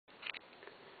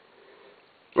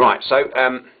Right, so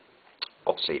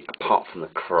obviously, apart from the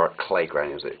clay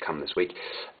granules that come this week,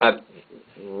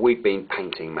 we've been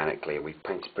painting manically. We've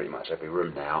painted pretty much every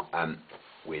room now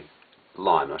with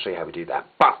lime. I'll show you how we do that.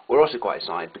 But we're also quite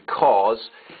excited because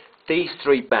these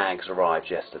 3 bags arrived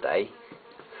yesterday,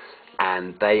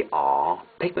 and they are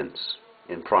pigments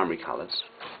in primary colours.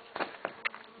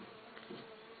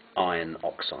 Iron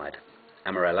oxide.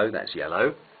 Amarillo, that's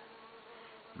yellow.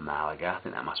 Malaga, I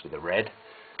think that must be the red.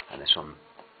 And this one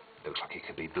looks like it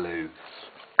could be blue.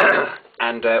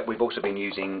 And we've also been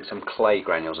using some clay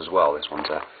granules as well. This one's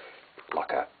like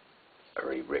a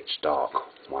very rich dark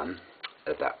one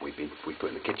that we put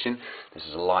in the kitchen. This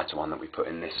is a lighter one that we put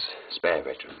in this spare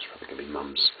bedroom. It's probably going to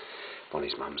be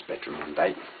Bonnie's mum's bedroom one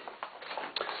day.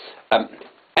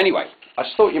 Anyway, I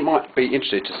just thought you might be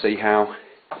interested to see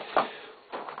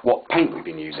what paint we've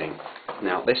been using.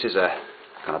 Now this is a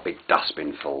kind of big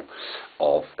dustbin full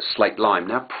of slaked lime.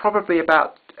 Now probably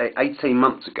about 18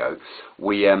 months ago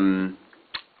we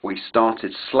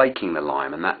started slaking the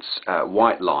lime, and that's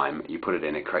white lime. You put it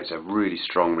in, it creates a really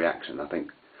strong reaction. I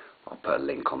think I'll put a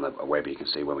link on the web, you can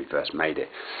see when we first made it.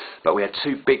 But we had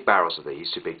 2 big barrels of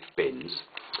these, 2 big bins,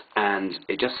 and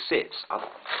it just sits. I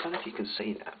don't know if you can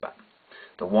see that, but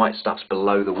the white stuff's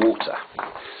below the water.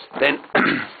 Then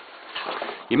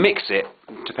you mix it,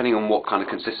 depending on what kind of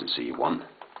consistency you want,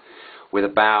 with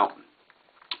about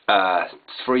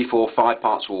 3, 4, 5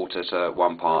 parts water to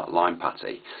 1 part lime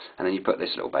putty, and then you put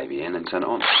this little baby in and turn it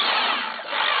on.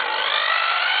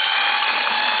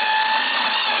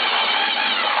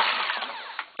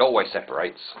 It always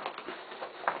separates.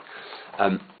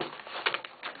 And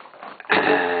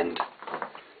then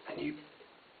you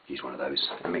use one of those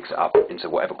and mix it up into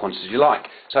whatever quantities you like.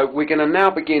 So we're going to now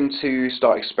begin to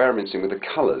start experimenting with the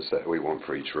colours that we want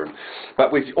for each room.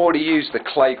 But we've already used the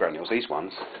clay granules, these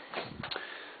ones,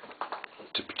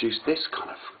 to produce this kind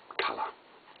of colour.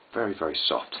 Very, very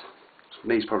soft. It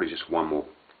needs probably just 1 more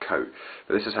coat.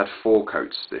 But this has had 4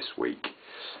 coats this week.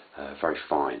 Very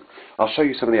fine. I'll show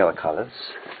you some of the other colours.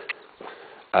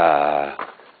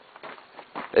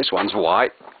 This one's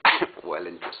white. Well,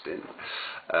 interesting.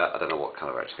 I don't know what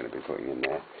colour we're actually going to be putting in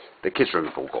there. The kids' room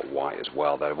have all got white as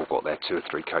well. They've all got their 2 or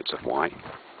 3 coats of white.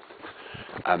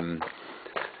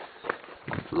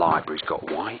 Library's got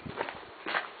white.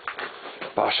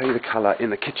 But I'll show you the colour in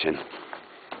the kitchen.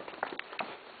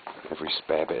 Every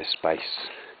spare bit of space.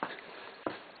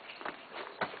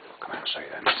 Come out and show you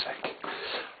that in a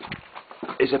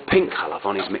sec. It's a pink colour.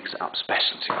 Bonnie's mixed it up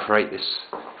specially to create this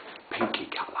pinky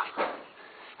colour.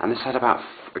 And this had about,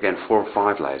 again, 4 or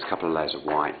 5 layers, a couple of layers of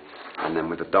white, and then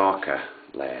with a darker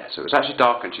layer. So it was actually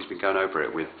darker, and she's been going over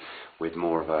it with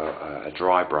more of a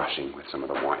dry brushing with some of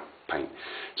the white paint.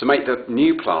 To make the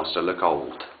new plaster look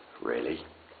old, really,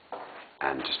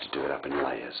 and just to do it up in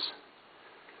layers.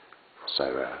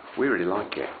 So we really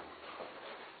like it.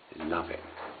 We love it.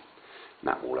 And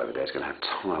that wall over there is going to have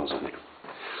tiles on it.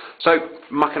 So,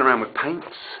 mucking around with paints,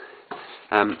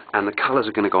 and the colours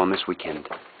are going to go on this weekend.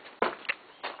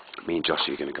 Me and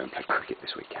Joshua are going to go and play cricket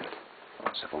this weekend.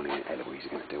 So Bonnie and Eloise are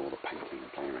going to do all the painting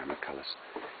and playing around with colours.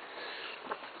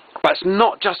 But it's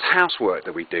not just housework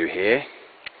that we do here.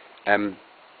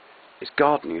 It's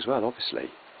gardening as well, obviously.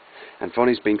 And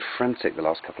Bonnie's been frantic the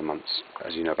last couple of months,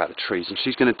 as you know, about the trees. And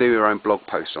she's going to do her own blog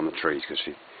post on the trees, because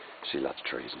she loves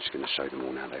trees, and she's going to show them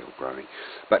all now they're all growing.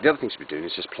 But the other thing she's been doing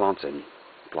is just planting.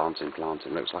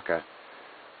 Looks like a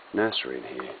nursery in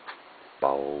here.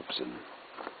 Bulbs, and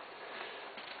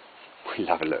we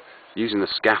love it. Look, using the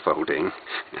scaffolding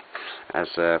as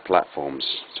platforms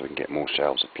so we can get more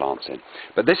shelves of plants in.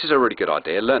 But this is a really good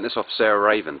idea. I learnt this off Sarah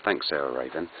Raven. Thanks, Sarah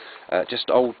Raven.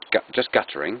 Just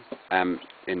guttering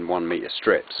in 1 metre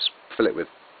strips. Fill it with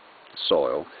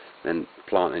soil, then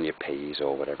plant in your peas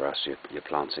or whatever else you're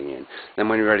planting in. Then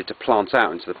when you're ready to plant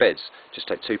out into the beds, just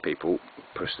take 2 people,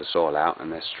 push the soil out,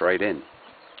 and they're straight in.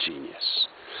 Genius.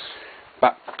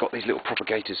 But got these little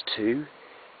propagators too.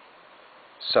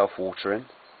 Self-watering.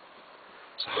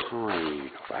 It's a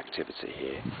hive of activity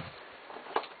here.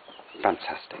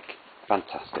 Fantastic.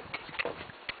 Fantastic.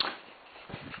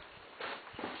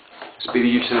 This will be the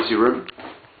utility room.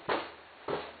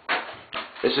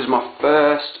 This is my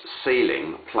first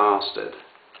ceiling plastered.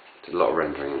 Did a lot of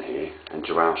rendering in here, and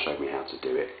Joel showed me how to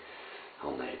do it,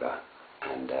 our neighbour,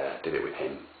 and did it with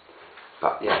him.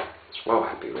 But yeah, I was well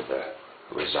happy with the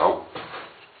result.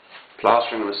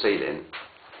 Plastering on the ceiling,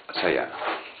 I tell you,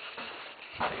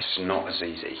 it's not as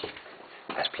easy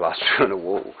as plastering on a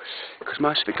wall, because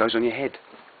most of it goes on your head.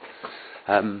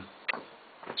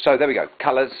 So there we go.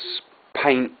 Colours,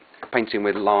 painting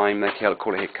with lime. They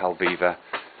call it here Calviva.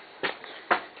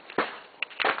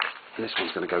 This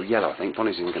one's going to go yellow, I think.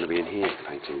 Bonnie's even going to be in here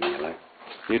painting the yellow.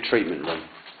 New treatment room.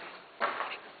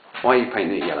 Why are you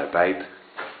painting it yellow, babe?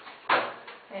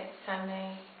 It's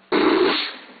sunny.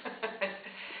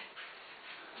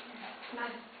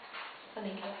 Nice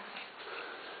sunny colour.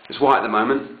 It's white at the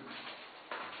moment,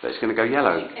 but it's going to go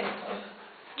yellow.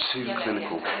 Too Yellow,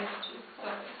 clinical. yeah.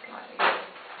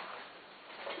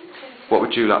 What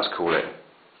would you like to call it?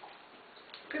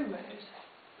 Primrose.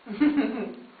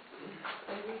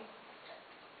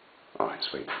 Alright,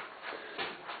 sweet.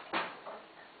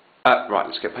 Right,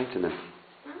 let's get painting then.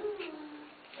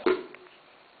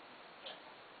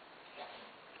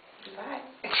 Bye.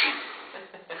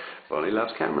 Bonnie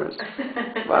loves cameras.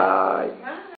 Bye. Bye.